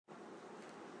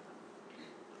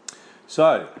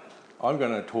So, I'm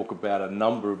going to talk about a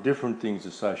number of different things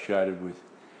associated with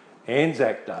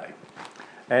Anzac Day.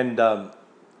 And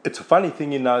it's a funny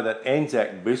thing, that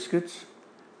Anzac biscuits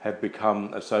have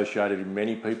become associated in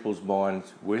many people's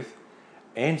minds with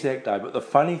Anzac Day. But the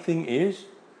funny thing is,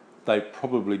 they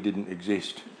probably didn't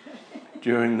exist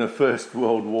during the First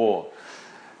World War.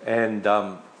 And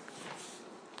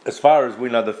as far as we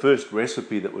know, the first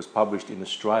recipe that was published in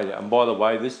Australia, and by the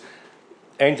way, this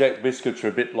Anzac biscuits are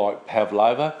a bit like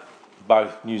pavlova.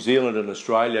 Both New Zealand and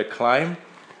Australia claim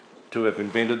to have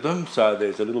invented them, so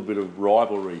there's a little bit of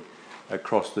rivalry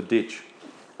across the ditch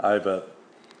over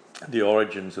the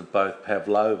origins of both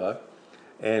pavlova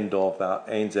and of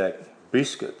Anzac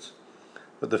biscuits.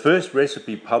 But the first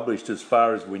recipe published, as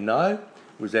far as we know,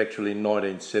 was actually in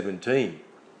 1917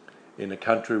 in a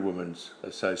Countrywomen's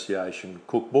Association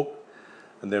cookbook,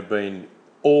 and there have been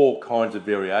all kinds of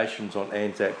variations on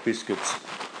Anzac biscuits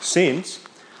since.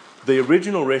 The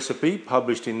original recipe,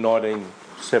 published in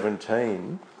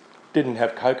 1917, didn't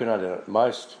have coconut in it.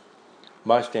 Most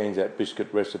Anzac biscuit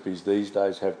recipes these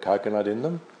days have coconut in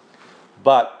them,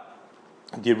 but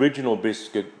the original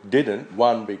biscuit didn't.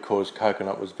 One, because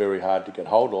coconut was very hard to get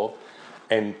hold of,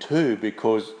 and two,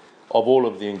 because of all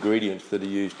of the ingredients that are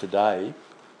used today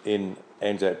in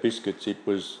Anzac biscuits,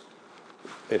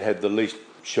 it had the least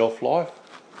shelf life.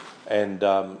 And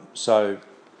so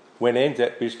when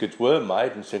Anzac biscuits were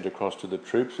made and sent across to the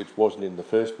troops, which wasn't in the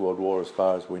First World War as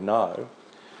far as we know,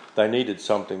 they needed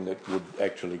something that would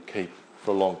actually keep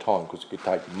for a long time, because it could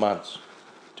take months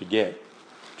to get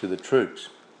to the troops.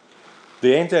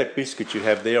 The Anzac biscuit you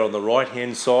have there on the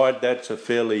right-hand side, that's a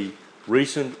fairly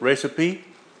recent recipe.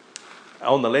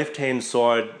 On the left-hand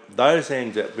side, those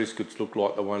Anzac biscuits look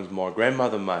like the ones my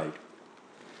grandmother made.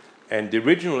 And the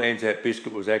original Anzac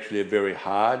biscuit was actually a very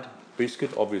hard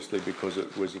biscuit, obviously because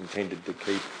it was intended to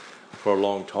keep for a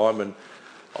long time. And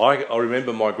I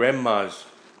remember my grandma's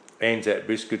Anzac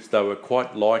biscuits, they were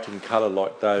quite light in colour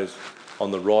like those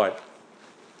on the right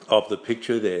of the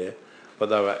picture there, but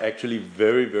they were actually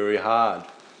very, very hard.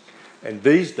 And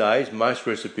these days, most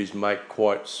recipes make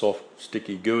quite soft,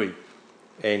 sticky, gooey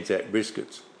Anzac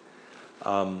biscuits.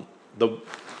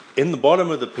 In the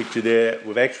bottom of the picture there,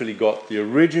 we've actually got the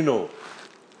original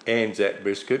Anzac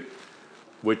biscuit,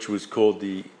 which was called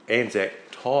the Anzac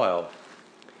tile.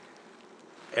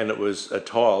 And it was a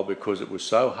tile because it was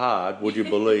so hard, would you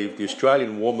believe, the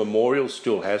Australian War Memorial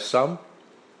still has some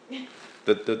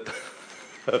that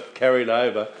carried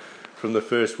over from the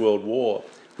First World War.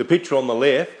 The picture on the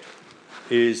left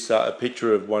is a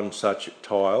picture of one such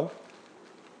tile.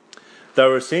 They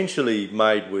were essentially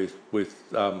made with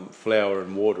flour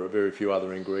and water, a very few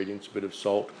other ingredients, a bit of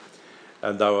salt,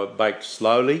 and they were baked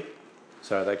slowly,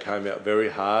 so they came out very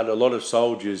hard. A lot of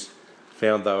soldiers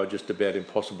found they were just about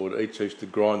impossible to eat, so used to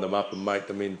grind them up and make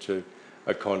them into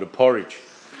a kind of porridge.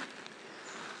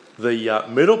 The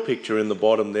middle picture in the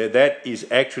bottom there, that is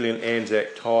actually an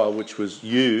Anzac tile which was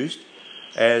used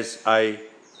as a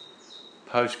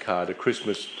postcard, a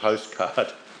Christmas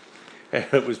postcard. And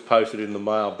it was posted in the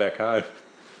mail back home.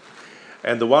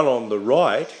 And the one on the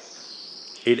right,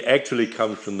 it actually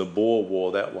comes from the Boer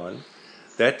War, that one.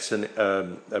 That's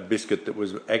a biscuit that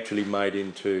was actually made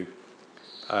into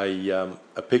a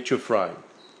picture frame.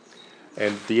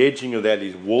 And the edging of that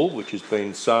is wool, which has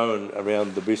been sewn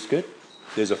around the biscuit.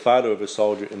 There's a photo of a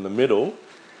soldier in the middle,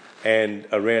 and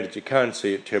around it you can't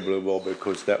see it terribly well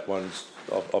because that one's,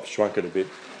 I've shrunk it a bit,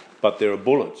 but there are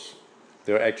bullets.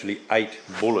 There are actually 8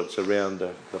 bullets around the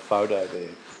photo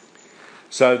there.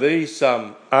 So these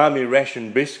army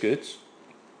ration biscuits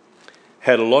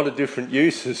had a lot of different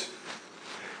uses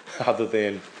other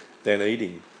than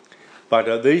eating.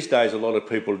 But these days a lot of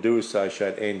people do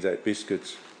associate Anzac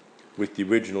biscuits with the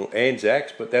original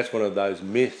Anzacs, but that's one of those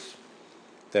myths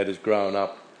that has grown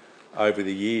up over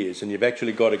the years. And you've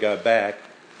actually got to go back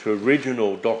to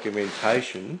original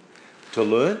documentation to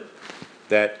learn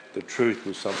that the truth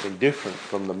was something different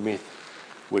from the myth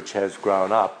which has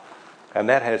grown up. And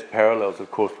that has parallels,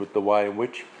 of course, with the way in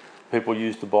which people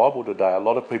use the Bible today. A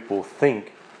lot of people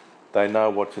think they know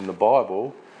what's in the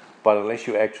Bible, but unless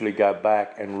you actually go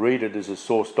back and read it as a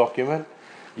source document,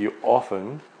 you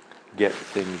often get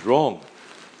things wrong.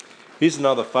 Here's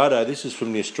another photo. This is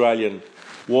from the Australian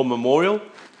War Memorial.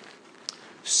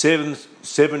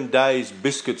 7 days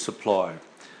biscuit supply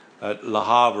at Le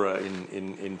Havre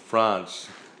in France.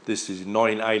 This is in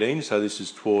 1918, so this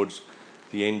is towards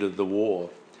the end of the war.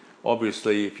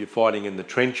 Obviously, if you're fighting in the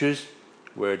trenches,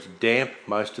 where it's damp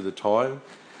most of the time,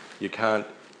 you can't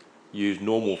use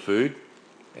normal food,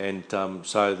 and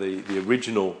so the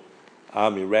original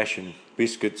army ration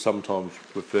biscuit, sometimes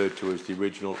referred to as the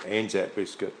original Anzac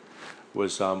biscuit,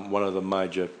 was one of the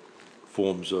major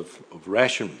forms of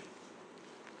ration.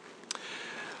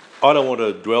 I don't want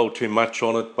to dwell too much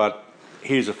on it, but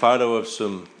here's a photo of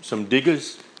some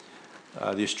diggers.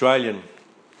 The Australian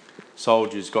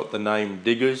soldiers got the name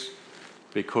diggers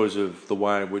because of the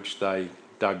way in which they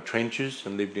dug trenches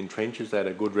and lived in trenches. They had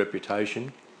a good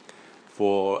reputation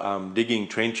for digging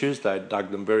trenches. They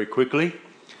dug them very quickly,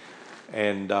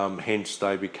 and hence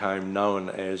they became known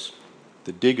as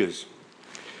the diggers.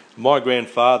 My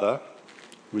grandfather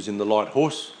was in the Light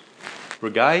Horse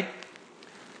Brigade.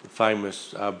 The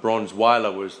famous Bronze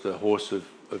Whaler was the horse of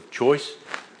choice.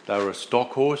 They were a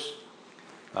stock horse,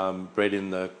 bred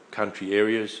in the country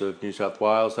areas of New South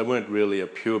Wales. They weren't really a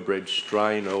purebred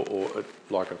strain or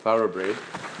like a thoroughbred,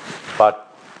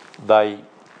 but they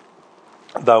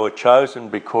were chosen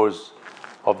because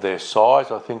of their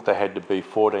size. I think they had to be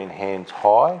 14 hands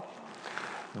high.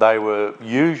 They were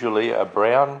usually a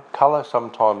brown colour,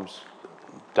 sometimes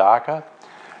darker,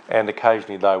 and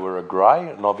occasionally they were a grey,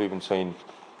 and I've even seen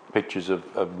pictures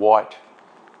of white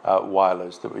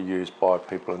whalers that were used by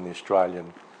people in the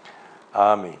Australian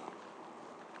Army.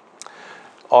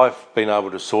 I've been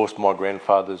able to source my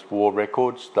grandfather's war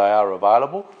records. They are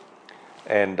available,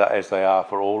 and as they are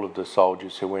for all of the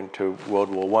soldiers who went to World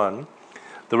War One.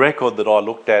 The record that I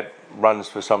looked at runs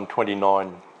for some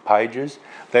 29 pages.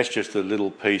 That's just a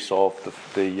little piece of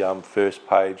the first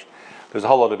page. There's a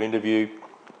whole lot of interview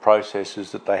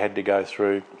processes that they had to go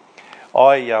through.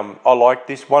 I like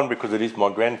this one because it is my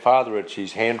grandfather. It's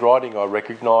his handwriting. I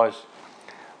recognise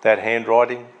that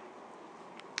handwriting.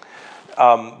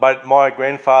 But my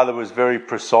grandfather was very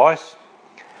precise.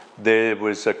 There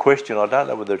was a question, I don't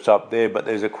know whether it's up there, but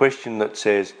there's a question that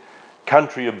says,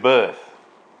 country of birth.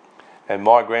 And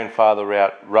my grandfather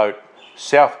wrote,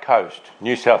 South Coast,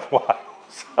 New South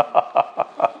Wales.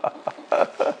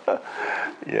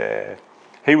 Yeah.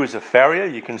 He was a farrier,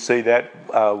 you can see that.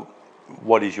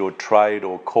 What is your trade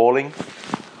or calling?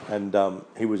 And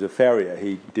he was a farrier.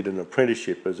 He did an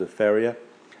apprenticeship as a farrier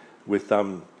with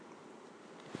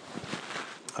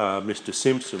Mr.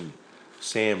 Simpson.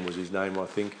 Sam was his name, I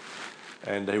think.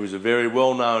 And he was a very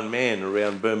well-known man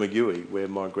around Bermagui, where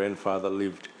my grandfather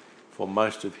lived for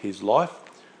most of his life,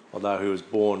 although he was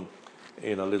born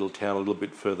in a little town a little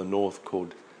bit further north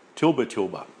called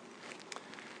Tilba.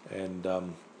 And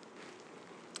so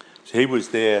he was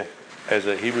there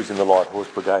he was in the Light Horse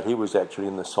Brigade. He was actually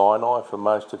in the Sinai for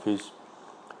most of his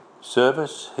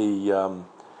service. He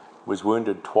was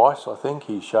wounded twice, I think.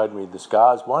 He showed me the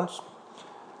scars once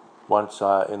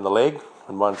in the leg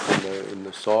and once in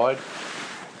the side.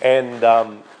 And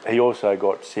he also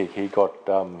got sick. He got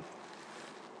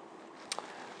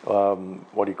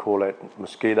what do you call that?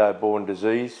 Mosquito-borne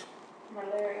disease.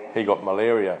 Malaria. He got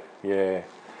malaria. Yeah.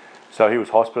 So he was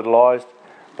hospitalised.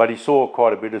 But he saw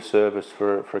quite a bit of service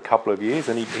for a couple of years,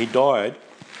 and he died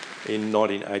in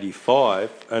 1985.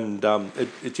 And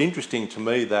it's interesting to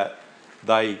me that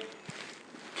they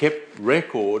kept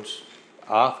records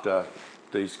after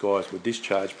these guys were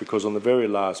discharged, because on the very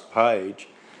last page,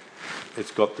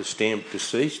 it's got the stamp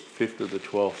deceased, 5th of the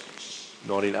 12th,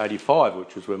 1985,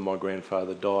 which was when my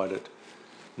grandfather died at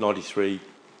 93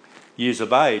 years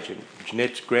of age. And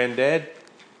Jeanette's granddad,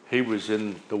 he was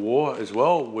in the war as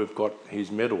well. We've got his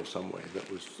medal somewhere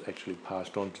that was actually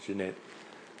passed on to Jeanette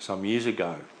some years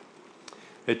ago.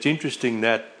 It's interesting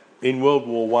that in World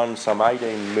War One, some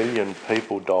 18 million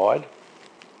people died.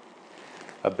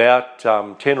 About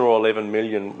 10 or 11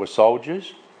 million were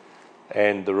soldiers,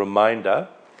 and the remainder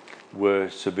were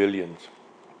civilians.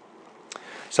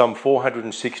 Some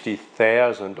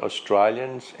 460,000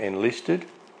 Australians enlisted,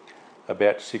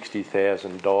 about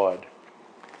 60,000 died.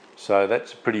 So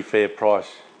that's a pretty fair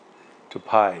price to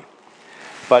pay.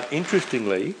 But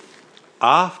interestingly,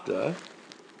 after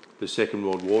the Second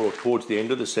World War, or towards the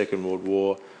end of the Second World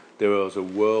War, there was a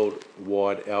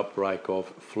worldwide outbreak of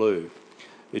flu.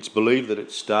 It's believed that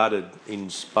it started in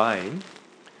Spain,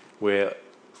 where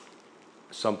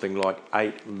something like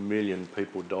 8 million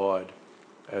people died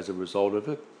as a result of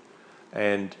it.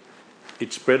 And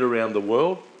it spread around the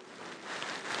world.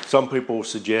 Some people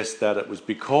suggest that it was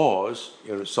because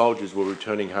soldiers were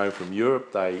returning home from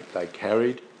Europe, they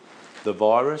carried the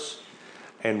virus,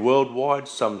 and worldwide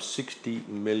some 60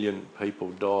 million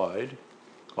people died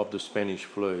of the Spanish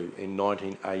flu in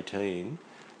 1918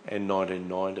 and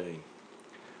 1919.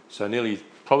 So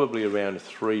probably around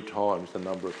 3 times the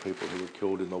number of people who were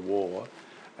killed in the war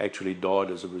actually died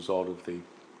as a result of the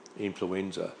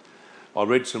influenza. I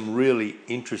read some really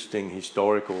interesting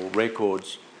historical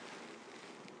records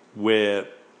where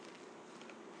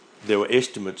there were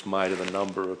estimates made of the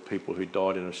number of people who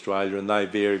died in Australia, and they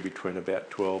vary between about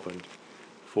 12 and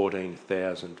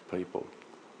 14,000 people.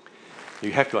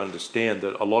 You have to understand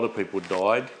that a lot of people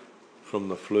died from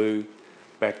the flu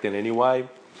back then anyway.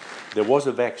 There was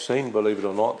a vaccine, believe it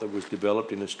or not, that was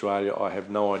developed in Australia. I have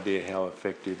no idea how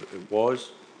effective it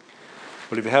was.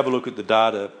 But if you have a look at the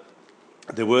data,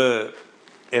 there were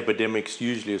epidemics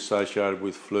usually associated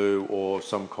with flu or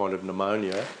some kind of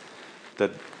pneumonia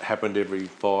that happened every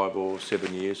 5 or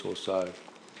 7 years or so.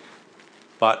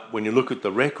 But when you look at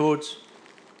the records,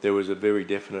 there was a very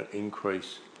definite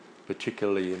increase,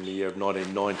 particularly in the year of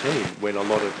 1919, when a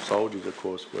lot of soldiers, of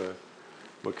course,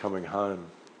 were coming home.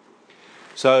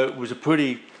 So it was a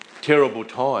pretty terrible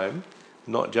time,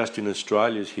 not just in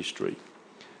Australia's history,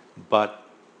 but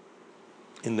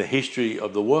in the history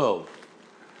of the world.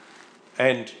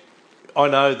 And I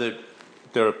know that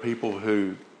there are people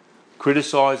who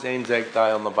criticise Anzac Day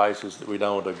on the basis that we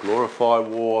don't want to glorify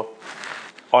war.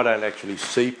 I don't actually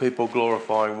see people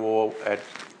glorifying war at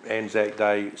Anzac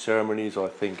Day ceremonies. I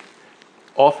think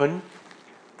often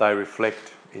they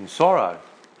reflect in sorrow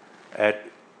at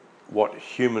what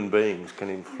human beings can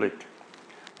inflict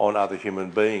on other human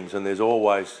beings, and there's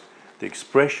always the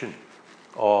expression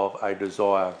of a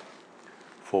desire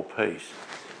for peace.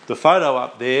 The photo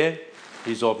up there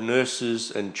is of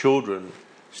nurses and children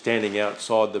standing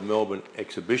outside the Melbourne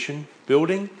Exhibition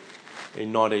building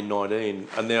in 1919,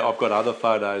 and there I've got other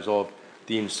photos of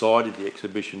the inside of the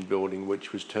exhibition building,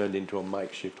 which was turned into a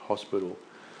makeshift hospital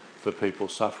for people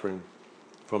suffering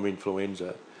from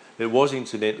influenza. It was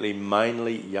incidentally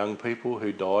mainly young people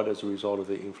who died as a result of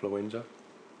the influenza,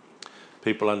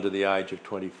 people under the age of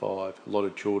 25, a lot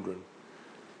of children.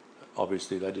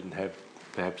 Obviously they didn't have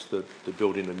perhaps the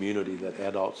built-in immunity that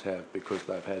adults have because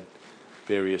they've had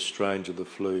various strains of the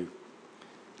flu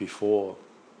before.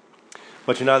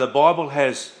 But you know, the Bible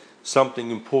has something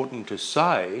important to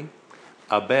say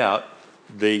about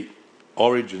the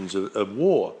origins of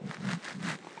war.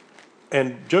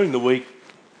 And during the week,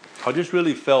 I just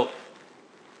really felt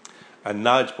a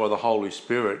nudge by the Holy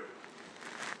Spirit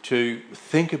to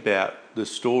think about the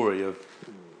story of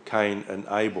Cain and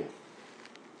Abel.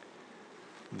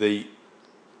 The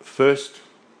first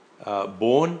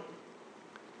born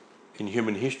in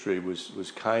human history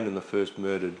was Cain, and the first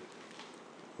murdered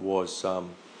was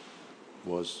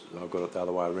I've got it the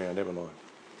other way around, haven't I?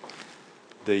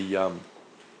 The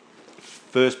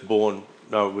firstborn,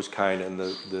 no, it was Cain, and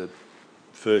the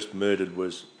first murdered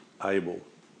was Abel.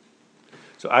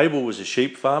 So Abel was a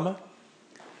sheep farmer,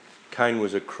 Cain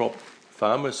was a crop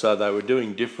farmer, so they were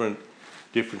doing different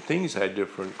things, they had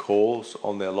different calls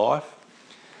on their life.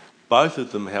 Both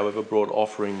of them, however, brought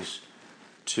offerings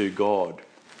to God.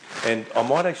 And I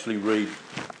might actually read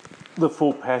the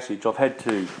full passage. I've had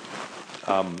to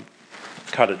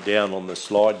cut it down on the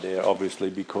slide there, obviously,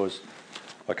 because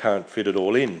I can't fit it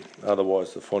all in.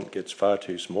 Otherwise, the font gets far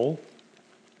too small.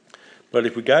 But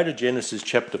if we go to Genesis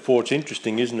chapter 4, it's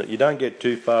interesting, isn't it? You don't get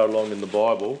too far along in the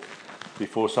Bible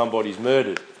before somebody's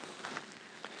murdered,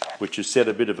 which has set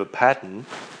a bit of a pattern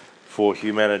for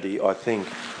humanity, I think,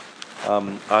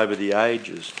 over the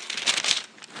ages.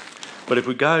 But if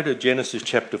we go to Genesis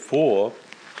chapter 4,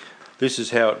 this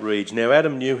is how it reads. Now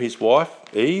Adam knew his wife,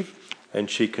 Eve, and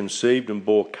she conceived and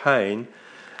bore Cain,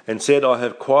 and said, I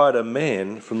have acquired a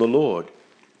man from the Lord.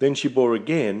 Then she bore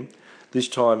again, this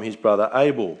time his brother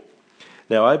Abel.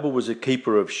 Now Abel was a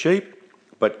keeper of sheep,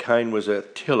 but Cain was a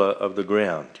tiller of the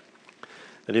ground.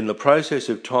 And in the process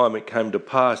of time it came to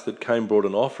pass that Cain brought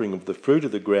an offering of the fruit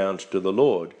of the ground to the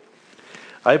Lord.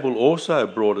 Abel also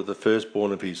brought of the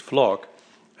firstborn of his flock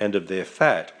and of their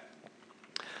fat.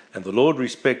 And the Lord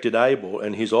respected Abel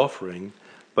and his offering,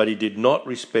 but he did not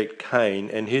respect Cain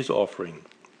and his offering.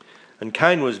 And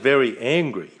Cain was very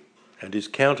angry, and his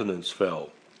countenance fell.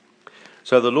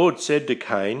 So the Lord said to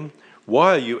Cain,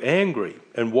 Why are you angry,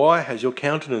 and why has your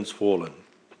countenance fallen?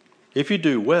 If you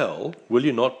do well, will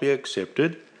you not be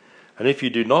accepted? And if you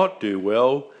do not do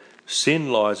well,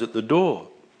 sin lies at the door,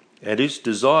 and its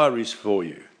desire is for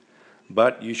you,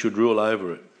 but you should rule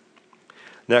over it.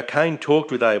 Now Cain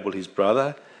talked with Abel his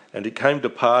brother, and it came to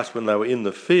pass when they were in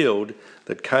the field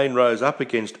that Cain rose up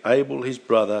against Abel his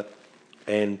brother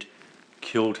and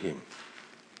killed him.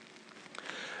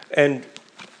 And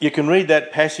you can read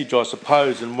that passage, I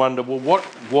suppose, and wonder, well, what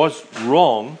was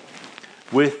wrong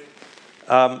with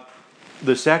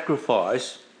the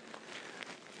sacrifice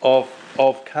of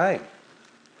Cain?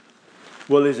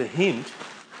 Well, there's a hint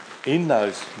in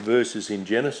those verses in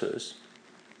Genesis,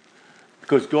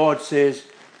 because God says,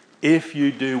 if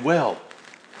you do well.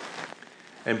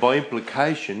 And by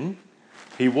implication,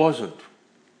 he wasn't.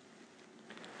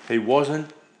 He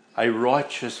wasn't a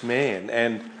righteous man,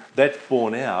 and that's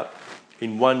borne out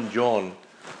in 1 John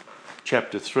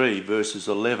chapter 3, verses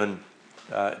 11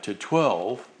 to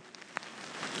 12.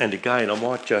 And again, I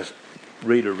might just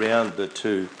read around the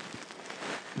two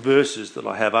verses that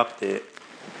I have up there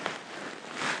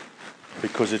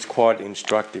because it's quite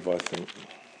instructive, I think.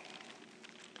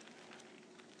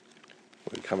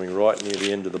 We're coming right near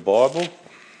the end of the Bible.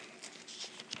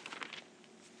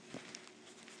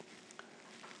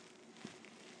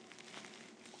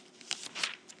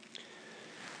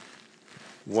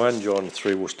 John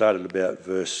 3, we'll start at about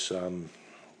verse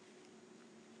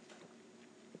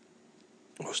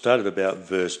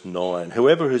 9.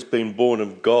 Whoever has been born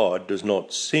of God does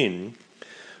not sin,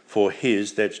 for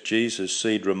his, that's Jesus'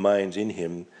 seed remains in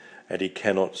him, and he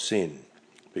cannot sin,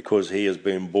 because he has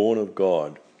been born of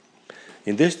God.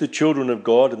 In this the children of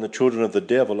God and the children of the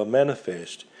devil are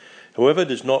manifest. Whoever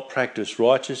does not practice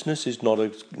righteousness is not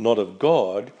of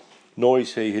God, nor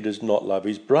is he who does not love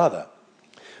his brother.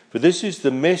 For this is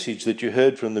the message that you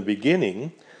heard from the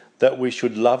beginning, that we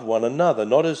should love one another,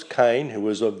 not as Cain, who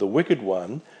was of the wicked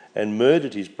one, and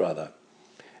murdered his brother.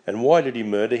 And why did he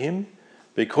murder him?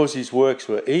 Because his works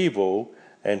were evil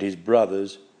and his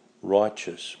brother's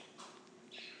righteous.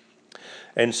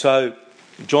 And so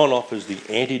John offers the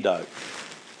antidote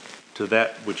to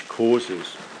that which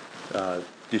causes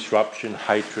disruption,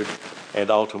 hatred, and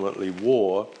ultimately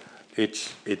war.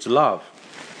 It's love.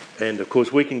 And of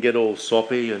course we can get all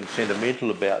soppy and sentimental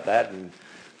about that and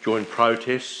join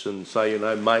protests and say,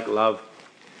 make love,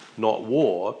 not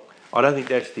war. I don't think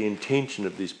that's the intention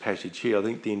of this passage here. I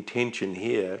think the intention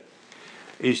here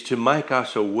is to make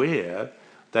us aware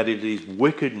that it is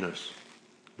wickedness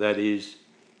that is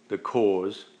the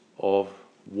cause of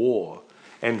war.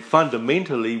 And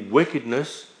fundamentally,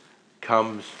 wickedness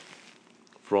comes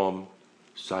from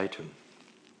Satan.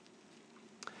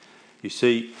 You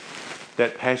see,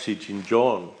 that passage in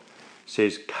John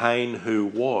says Cain who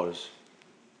was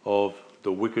of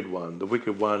the wicked one. The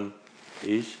wicked one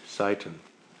is Satan,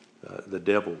 the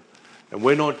devil. And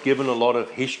we're not given a lot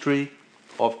of history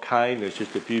of Cain. There's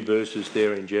just a few verses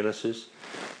there in Genesis.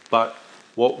 But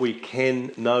what we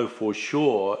can know for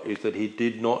sure is that he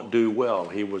did not do well.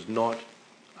 He was not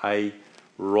a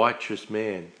righteous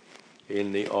man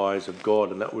in the eyes of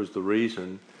God. And that was the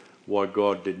reason why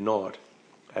God did not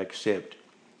accept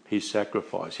his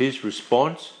sacrifice. His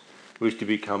response was to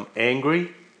become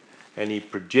angry, and he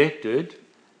projected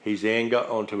his anger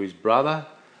onto his brother,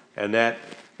 and that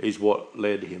is what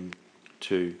led him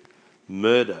to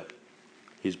murder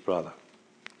his brother.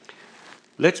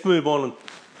 Let's move on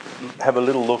and have a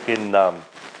little look in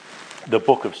the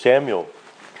book of Samuel.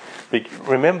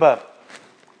 Remember,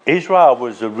 Israel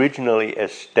was originally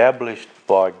established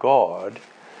by God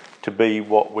to be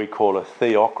what we call a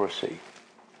theocracy.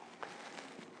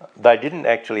 They didn't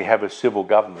actually have a civil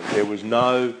government. There was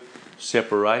no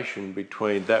separation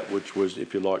between that which was,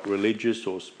 if you like, religious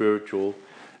or spiritual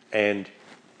and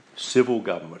civil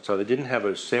government. So they didn't have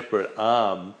a separate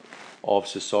arm of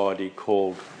society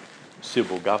called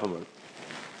civil government.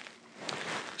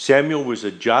 Samuel was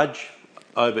a judge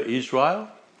over Israel,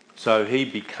 so he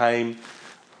became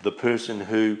the person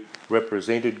who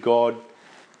represented God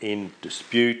in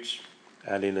disputes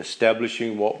and in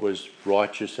establishing what was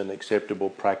righteous and acceptable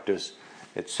practice,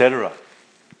 etc.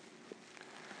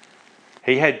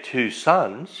 He had two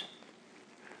sons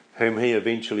whom he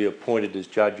eventually appointed as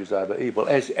judges over evil.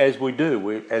 As we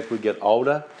do, as we get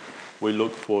older, we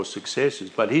look for successors.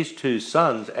 But his two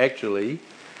sons actually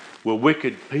were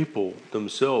wicked people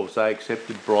themselves. They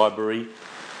accepted bribery.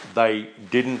 They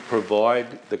didn't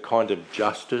provide the kind of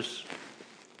justice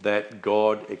that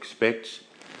God expects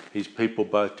his people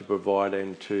both to provide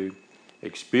and to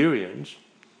experience.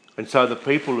 And so the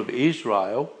people of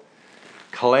Israel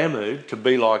clamoured to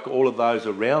be like all of those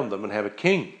around them and have a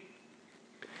king.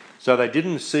 So they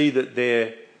didn't see that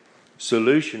their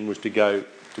solution was to go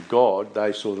to God.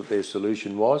 They saw that their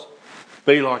solution was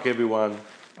be like everyone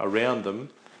around them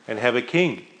and have a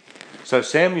king. So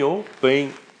Samuel,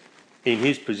 being in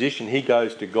his position, he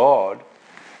goes to God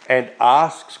and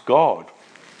asks God,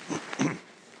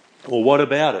 well, what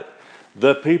about it?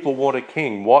 The people want a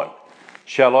king. What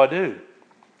shall I do?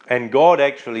 And God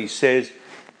actually says,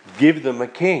 give them a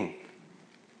king.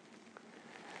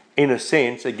 In a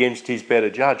sense, against his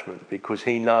better judgment, because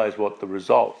he knows what the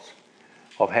results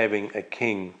of having a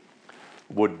king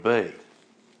would be.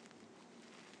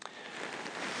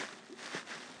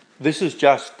 This is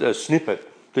just a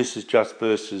snippet. This is just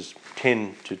verses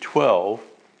 10 to 12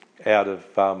 out of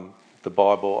the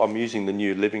Bible. I'm using the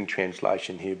New Living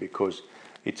Translation here because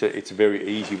it's a very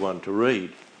easy one to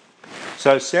read.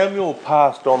 So Samuel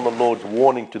passed on the Lord's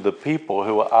warning to the people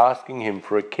who were asking him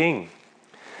for a king.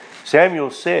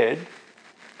 Samuel said,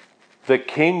 The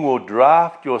king will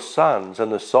draft your sons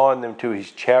and assign them to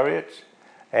his chariots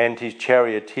and his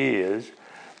charioteers,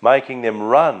 making them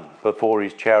run before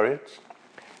his chariots.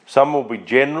 Some will be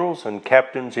generals and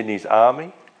captains in his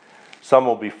army. Some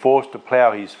will be forced to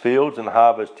plough his fields and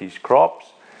harvest his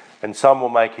crops. And some will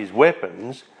make his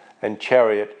weapons and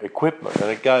chariot equipment. And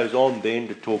it goes on then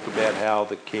to talk about how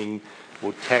the king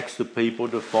will tax the people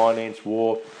to finance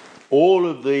war. All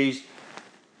of these,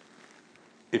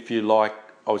 if you like,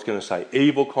 I was going to say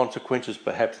evil consequences,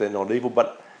 perhaps they're not evil,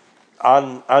 but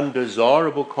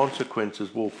undesirable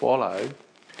consequences will follow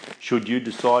should you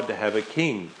decide to have a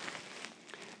king.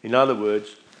 In other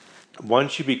words,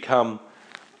 once you become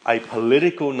a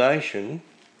political nation,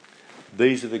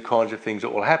 these are the kinds of things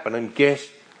that will happen. And guess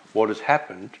what has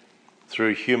happened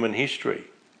through human history?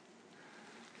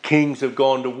 Kings have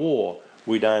gone to war.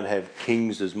 We don't have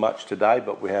kings as much today,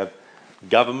 but we have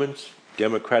governments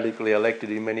democratically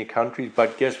elected in many countries.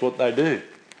 But guess what they do?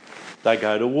 They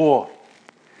go to war.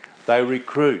 They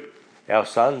recruit our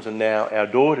sons and now our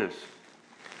daughters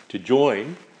to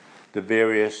join the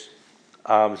various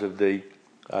arms of the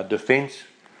defence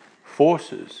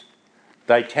forces.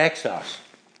 They tax us.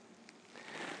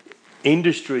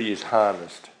 Industry is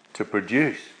harnessed to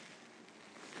produce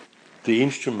the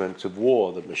instruments of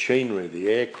war, the machinery, the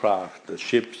aircraft, the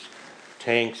ships,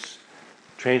 tanks,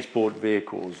 transport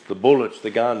vehicles, the bullets, the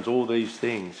guns, all these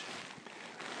things.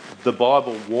 The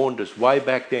Bible warned us way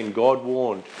back then, God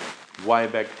warned way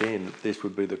back then that this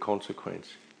would be the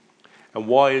consequence. And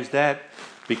why is that?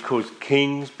 Because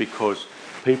kings, because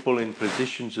people in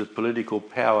positions of political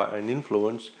power and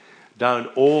influence don't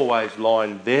always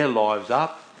line their lives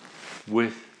up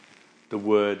with the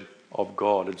Word of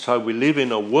God. And so we live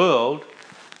in a world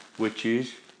which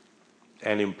is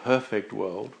an imperfect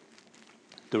world.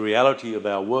 The reality of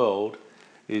our world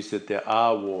is that there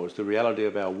are wars. The reality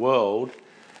of our world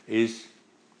is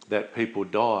that people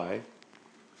die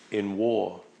in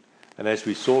war. And as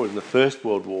we saw in the First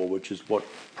World War, which is what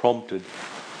prompted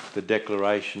the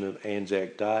declaration of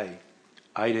Anzac Day,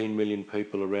 18 million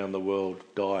people around the world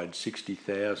died,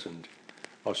 60,000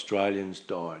 Australians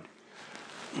died.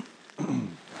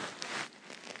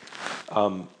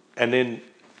 And then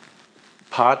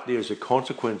partly as a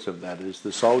consequence of that, as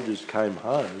the soldiers came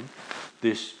home,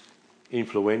 this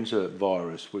influenza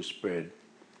virus was spread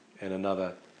and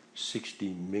another 60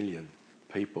 million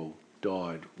people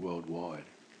died worldwide.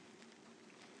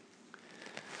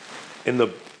 In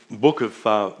the book of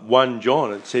 1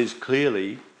 John, it says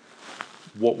clearly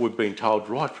what we've been told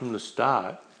right from the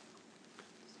start.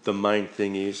 The main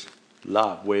thing is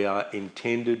love. We are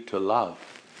intended to love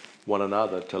one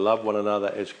another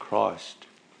as Christ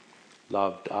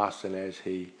loved us and as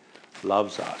he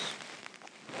loves us.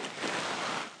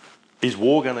 Is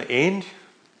war going to end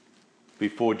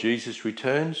before Jesus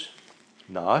returns?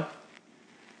 No,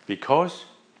 because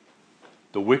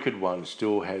the wicked one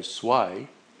still has sway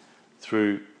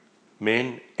through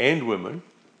men and women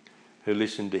who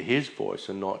listen to his voice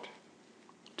and not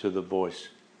to the voice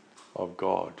of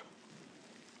God.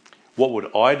 What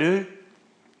would I do?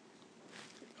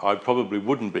 I probably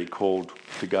wouldn't be called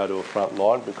to go to a front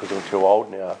line because I'm too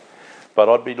old now, but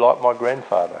I'd be like my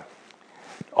grandfather.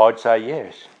 I'd say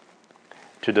yes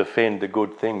to defend the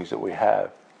good things that we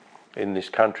have in this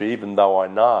country, even though I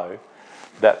know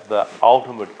that the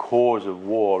ultimate cause of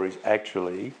war is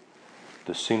actually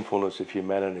the sinfulness of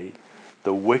humanity,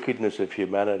 the wickedness of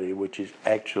humanity, which is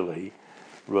actually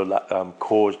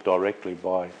caused directly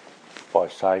by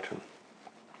Satan.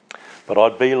 But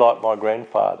I'd be like my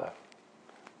grandfather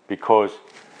because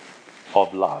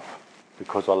of love,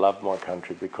 because I love my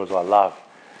country, because I love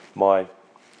my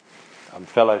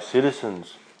fellow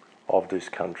citizens of this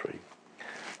country,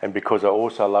 and because I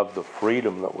also love the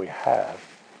freedom that we have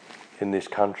in this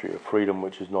country, a freedom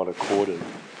which is not accorded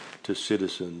to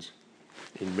citizens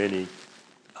in many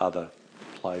other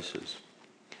places.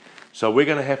 So we're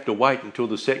going to have to wait until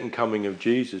the second coming of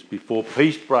Jesus before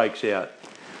peace breaks out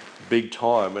big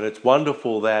time. And it's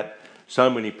wonderful that so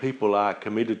many people are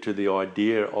committed to the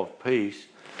idea of peace,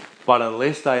 but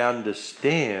unless they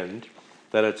understand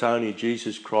that it's only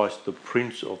Jesus Christ, the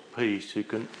Prince of Peace, who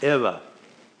can ever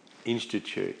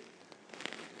institute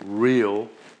real,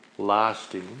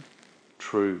 lasting,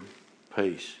 true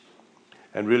peace.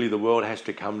 And really the world has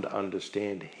to come to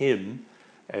understand him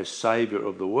as Saviour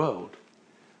of the world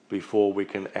before we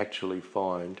can actually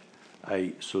find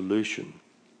a solution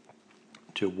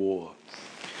to war.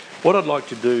 What I'd like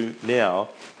to do now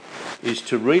is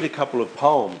to read a couple of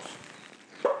poems.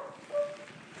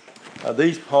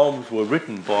 These poems were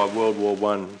written by World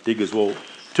War I diggers. Well,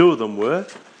 two of them were.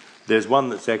 There's one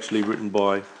that's actually written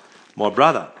by my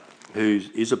brother, who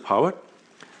is a poet,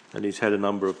 and he's had a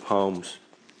number of poems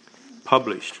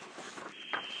published.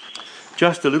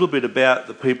 Just a little bit about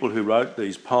the people who wrote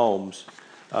these poems.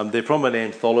 They're from an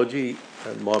anthology,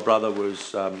 and my brother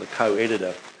was the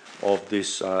co-editor of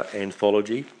this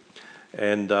anthology.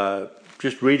 And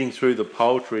just reading through the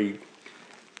poetry,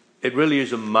 it really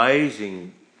is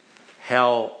amazing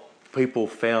how people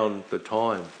found the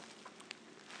time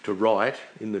to write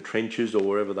in the trenches or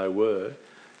wherever they were,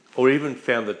 or even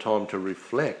found the time to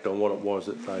reflect on what it was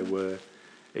that they were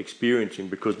experiencing,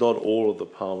 because not all of the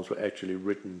poems were actually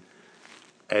written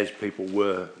as people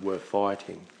were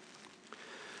fighting.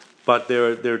 But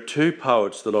there are two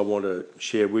poets that I want to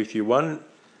share with you. One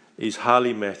is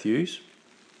Harley Matthews.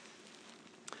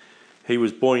 He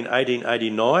was born in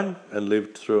 1889 and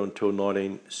lived through until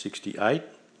 1968.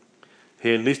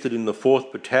 He enlisted in the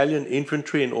 4th Battalion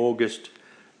Infantry in August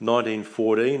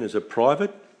 1914 as a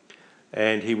private,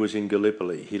 and he was in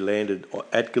Gallipoli. He landed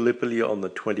at Gallipoli on the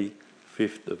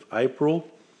 25th of April.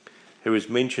 He was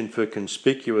mentioned for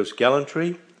conspicuous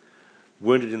gallantry,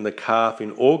 wounded in the calf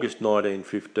in August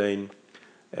 1915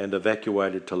 and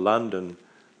evacuated to London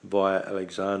via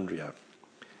Alexandria.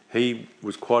 He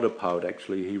was quite a poet,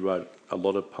 actually. He wrote a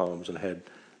lot of poems and had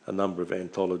a number of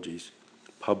anthologies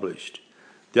published.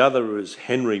 The other is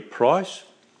Henry Price,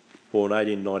 born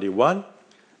 1891,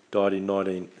 died in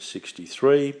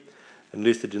 1963,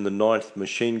 enlisted in the 9th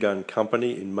Machine Gun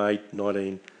Company in May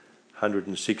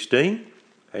 1916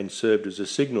 and served as a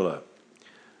signaller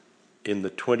in the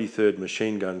 23rd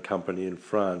Machine Gun Company in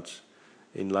France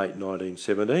in late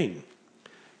 1917.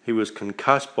 He was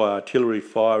concussed by artillery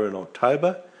fire in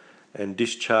October and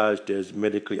discharged as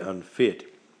medically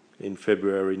unfit in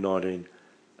February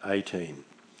 1918.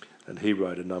 And he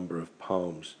wrote a number of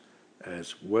poems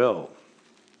as well.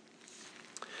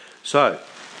 So,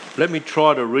 let me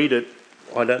try to read it.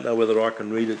 I don't know whether I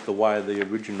can read it the way the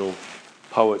original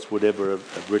poets would ever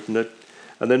have written it.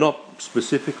 And they're not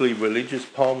specifically religious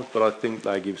poems, but I think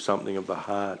they give something of the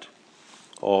heart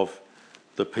of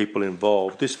the people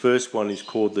involved. This first one is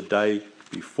called The Day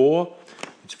Before.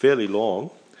 It's fairly long,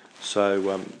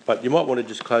 so but you might want to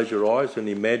just close your eyes and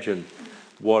imagine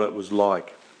what it was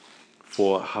like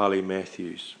for Harley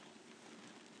Matthews.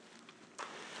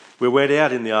 We went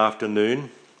out in the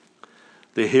afternoon.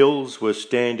 The hills were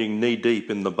standing knee-deep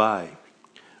in the bay,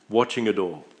 watching it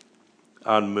all,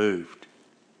 unmoved.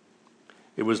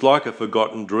 It was like a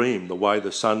forgotten dream, the way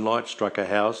the sunlight struck a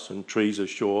house and trees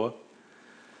ashore.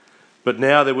 But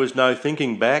now there was no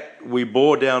thinking back. We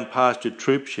bore down past a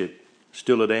troopship,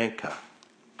 still at anchor.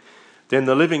 Then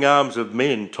the living arms of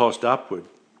men tossed upward.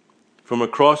 From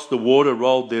across the water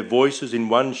rolled their voices in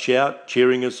one shout,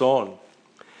 cheering us on.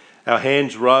 Our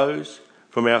hands rose,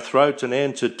 from our throats an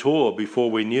answer tore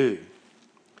before we knew.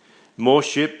 More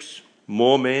ships,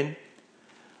 more men,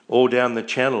 all down the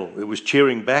channel. It was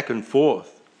cheering back and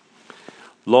forth.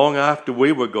 Long after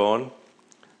we were gone,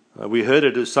 we heard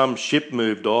it as some ship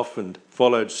moved off and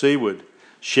followed seaward,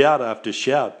 shout after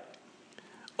shout.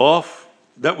 Off,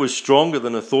 that was stronger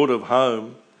than a thought of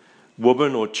home,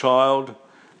 woman or child,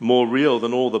 more real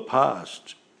than all the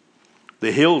past.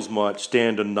 The hills might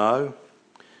stand and know.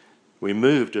 We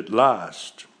moved at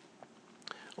last.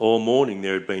 All morning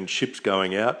there had been ships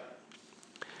going out.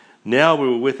 Now we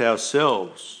were with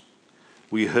ourselves.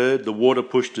 We heard the water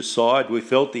pushed aside. We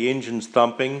felt the engines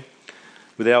thumping.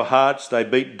 With our hearts they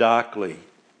beat darkly.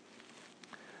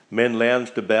 Men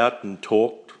lounged about and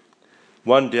talked.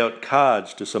 One dealt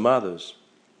cards to some others.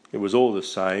 It was all the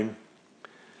same.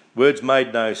 Words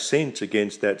made no sense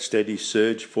against that steady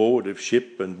surge forward of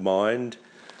ship and mind.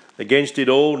 Against it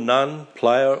all, none,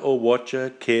 player or watcher,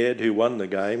 cared who won the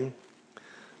game.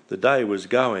 The day was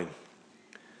going.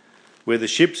 Where the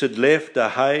ships had left a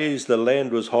haze, the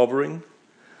land was hovering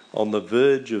on the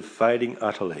verge of fading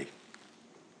utterly.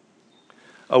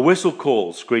 A whistle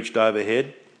call screeched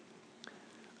overhead.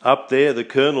 Up there the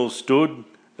colonel stood.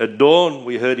 At dawn,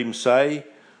 we heard him say,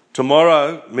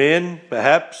 "Tomorrow, men,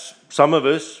 perhaps, some of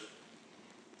us."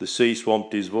 The sea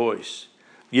swamped his voice.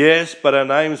 "Yes, but our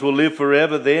names will live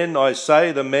forever then. I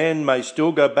say the man may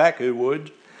still go back who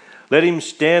would. Let him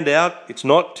stand out. It's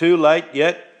not too late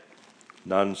yet."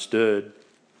 None stirred.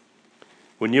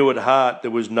 We knew at heart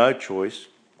there was no choice.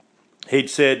 He'd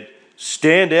said,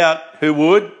 "Stand out who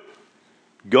would."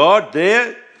 God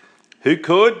there, who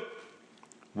could?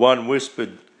 One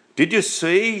whispered, "Did you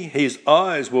see? His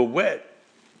eyes were wet."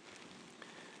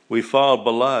 We filed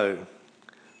below.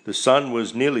 The sun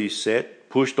was nearly set,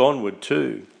 pushed onward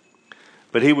too.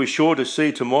 But he was sure to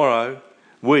see tomorrow.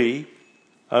 We,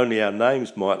 only our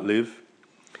names might live.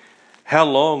 How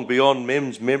long beyond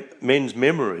men's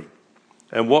memory?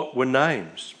 And what were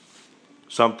names?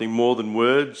 something more than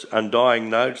words, undying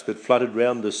notes that fluttered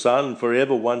round the sun,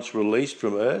 forever once released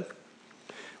from earth?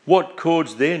 What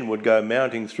chords then would go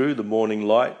mounting through the morning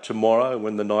light tomorrow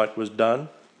when the night was done?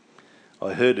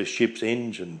 I heard a ship's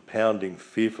engine pounding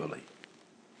fearfully.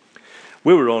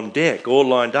 We were on deck, all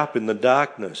lined up in the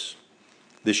darkness.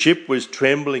 The ship was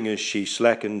trembling as she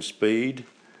slackened speed.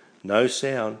 No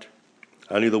sound,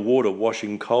 only the water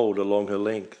washing cold along her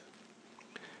length.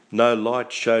 No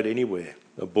light showed anywhere,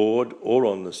 aboard or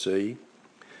on the sea,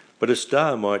 but a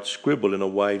star might scribble in a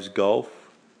wave's gulf.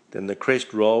 Then the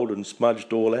crest rolled and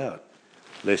smudged all out,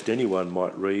 lest anyone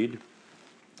might read.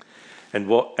 And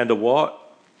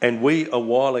we a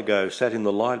while ago sat in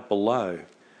the light below,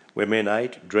 where men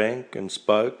ate, drank and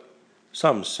spoke.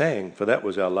 Some sang, for that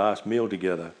was our last meal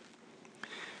together.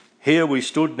 Here we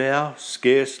stood now,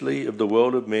 scarcely of the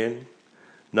world of men,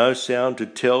 no sound to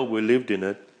tell we lived in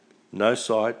it, no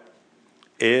sight.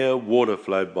 Air, water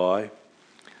flowed by.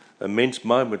 Immense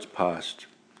moments passed.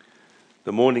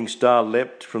 The morning star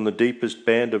leapt from the deepest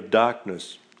band of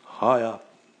darkness, high up.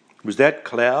 Was that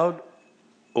cloud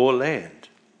or land?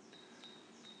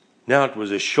 Now it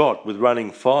was a shot with running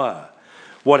fire.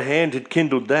 What hand had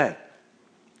kindled that?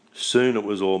 Soon it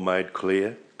was all made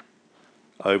clear.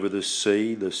 Over the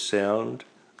sea the sound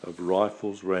of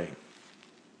rifles rang.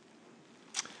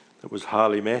 That was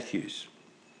Harley Matthews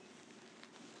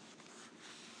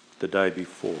the day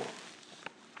before.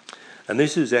 And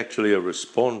this is actually a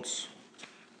response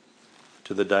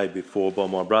to the day before by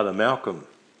my brother Malcolm,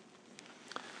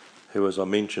 who, as I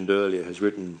mentioned earlier, has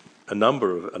written a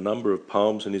number of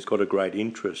poems, and he's got a great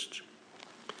interest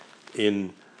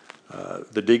in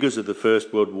the diggers of the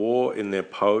First World War, in their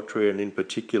poetry, and in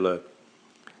particular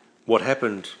what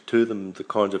happened to them, the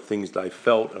kinds of things they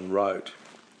felt and wrote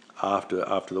after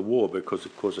the war, because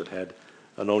of course it had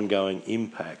an ongoing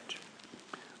impact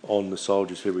on the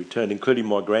soldiers who returned, including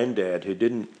my granddad, who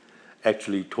didn't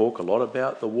actually talk a lot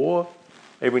about the war.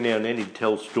 Every now and then he'd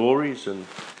tell stories, and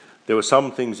there were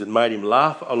some things that made him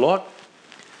laugh a lot.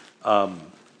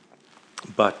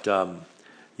 But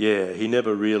he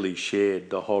never really shared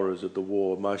the horrors of the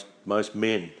war. Most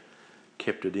men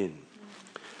kept it in.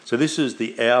 So this is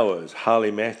The Hours, Harley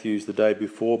Matthews, the day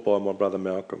before, by my brother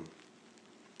Malcolm.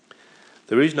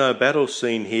 There is no battle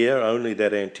scene here, only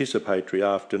that anticipatory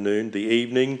afternoon, the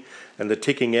evening, and the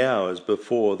ticking hours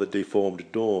before the deformed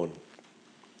dawn.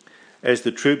 As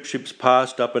the troop ships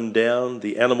passed up and down,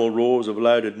 the animal roars of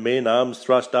loaded men, arms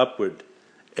thrust upward,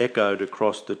 echoed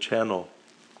across the channel.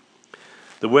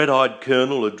 The wet-eyed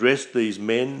colonel addressed these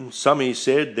men. Some, he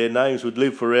said, their names would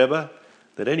live forever,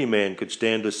 that any man could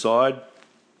stand aside.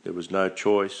 There was no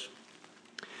choice.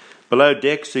 Below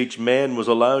decks each man was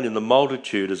alone in the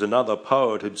multitude, as another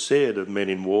poet had said of men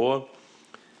in war.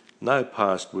 No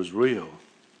past was real.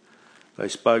 They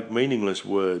spoke meaningless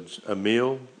words, a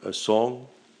meal, a song,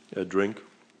 a drink.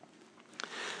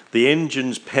 The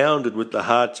engines pounded with the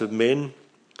hearts of men.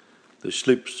 The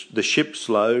ship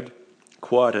slowed,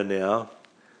 quieter now,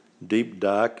 deep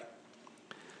dark.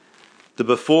 The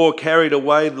before carried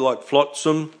away like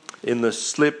flotsam in the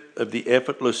slip of the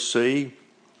effortless sea.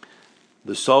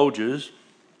 The soldiers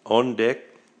on deck,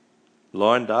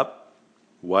 lined up,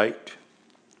 wait.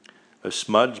 A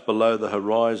smudge below the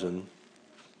horizon,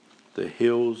 the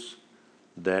hills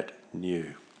that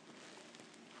knew.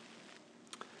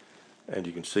 And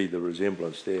you can see the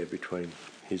resemblance there between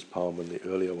his poem and the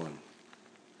earlier one.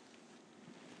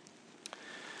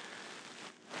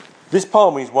 This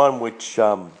poem is one which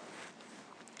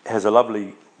has a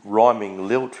lovely rhyming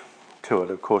lilt to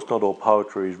it. Of course, not all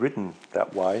poetry is written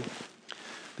that way.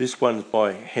 This one's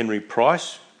by Henry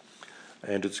Price,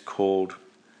 and it's called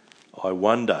I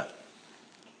Wonder.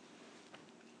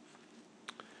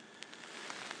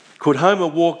 Could Homer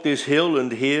walk this hill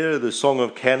and hear the song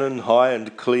of cannon high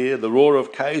and clear, the roar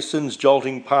of caissons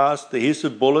jolting past, the hiss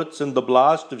of bullets and the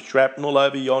blast of shrapnel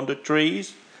over yonder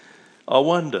trees? I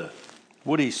wonder,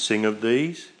 would he sing of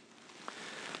these?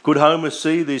 Could Homer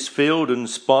see this field and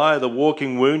spy the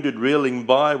walking wounded reeling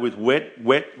by with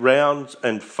wet rounds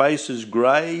and faces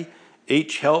grey,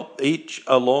 each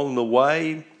along the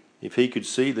way? If he could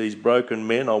see these broken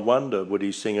men, I wonder, would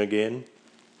he sing again?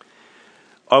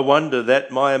 I wonder that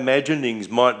my imaginings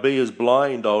might be as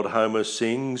blind, old Homer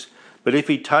sings, but if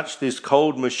he touched this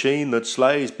cold machine that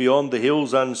slays beyond the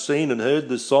hills unseen and heard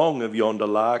the song of yonder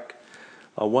lark,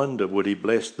 I wonder, would he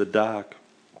bless the dark?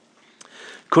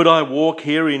 Could I walk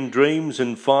here in dreams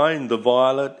and find the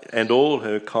violet and all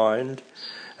her kind,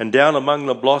 and down among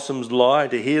the blossoms lie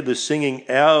to hear the singing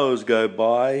hours go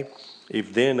by?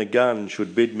 If then a gun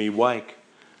should bid me wake,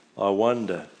 I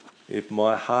wonder if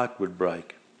my heart would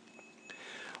break.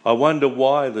 I wonder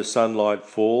why the sunlight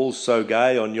falls so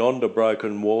gay on yonder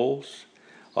broken walls.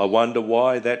 I wonder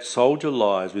why that soldier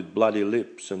lies with bloody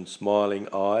lips and smiling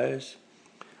eyes.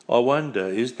 I wonder,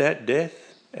 is that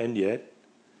death? And yet,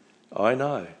 I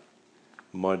know,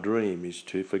 my dream is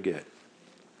to forget.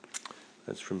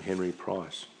 That's from Henry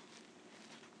Price.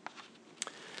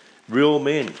 Real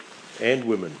men and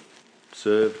women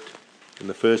served in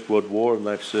the First World War, and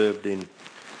they've served in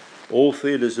all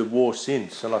theatres of war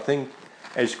since. And I think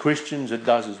as Christians it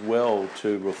does as well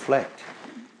to reflect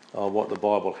on what the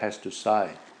Bible has to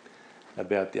say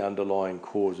about the underlying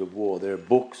cause of war. There are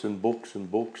books and books and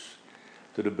books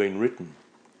that have been written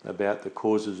about the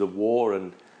causes of war,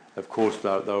 and of course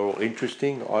they're all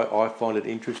interesting. I find it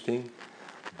interesting,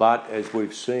 but as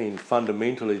we've seen,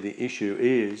 fundamentally the issue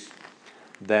is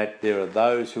that there are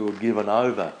those who are given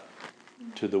over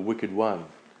to the wicked one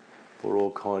for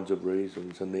all kinds of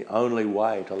reasons, and the only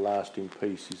way to lasting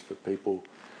peace is for people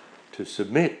to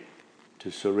submit,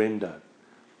 to surrender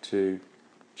to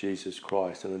Jesus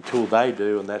Christ. And until they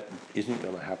do, and that isn't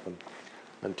going to happen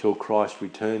until Christ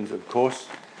returns, of course,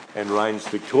 and reigns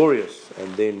victorious,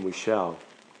 and then we shall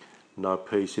know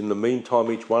peace. In the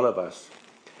meantime, each one of us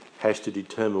has to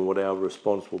determine what our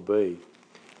response will be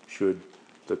should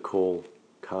the call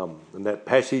come. And that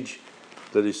passage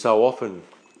that is so often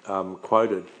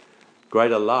quoted,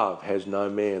 greater love has no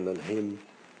man than him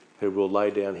who will lay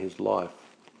down his life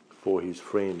for his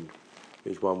friend,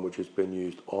 is one which has been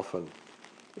used often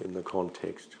in the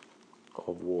context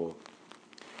of war.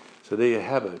 So there you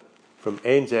have it. From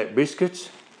Anzac biscuits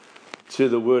to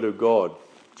the Word of God,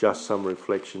 just some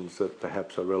reflections that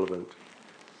perhaps are relevant.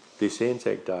 This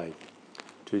Anzac Day,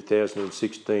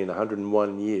 2016,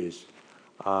 101 years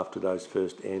after those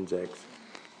first Anzacs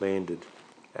landed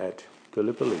at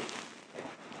Gallipoli.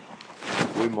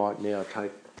 We might now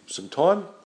take some time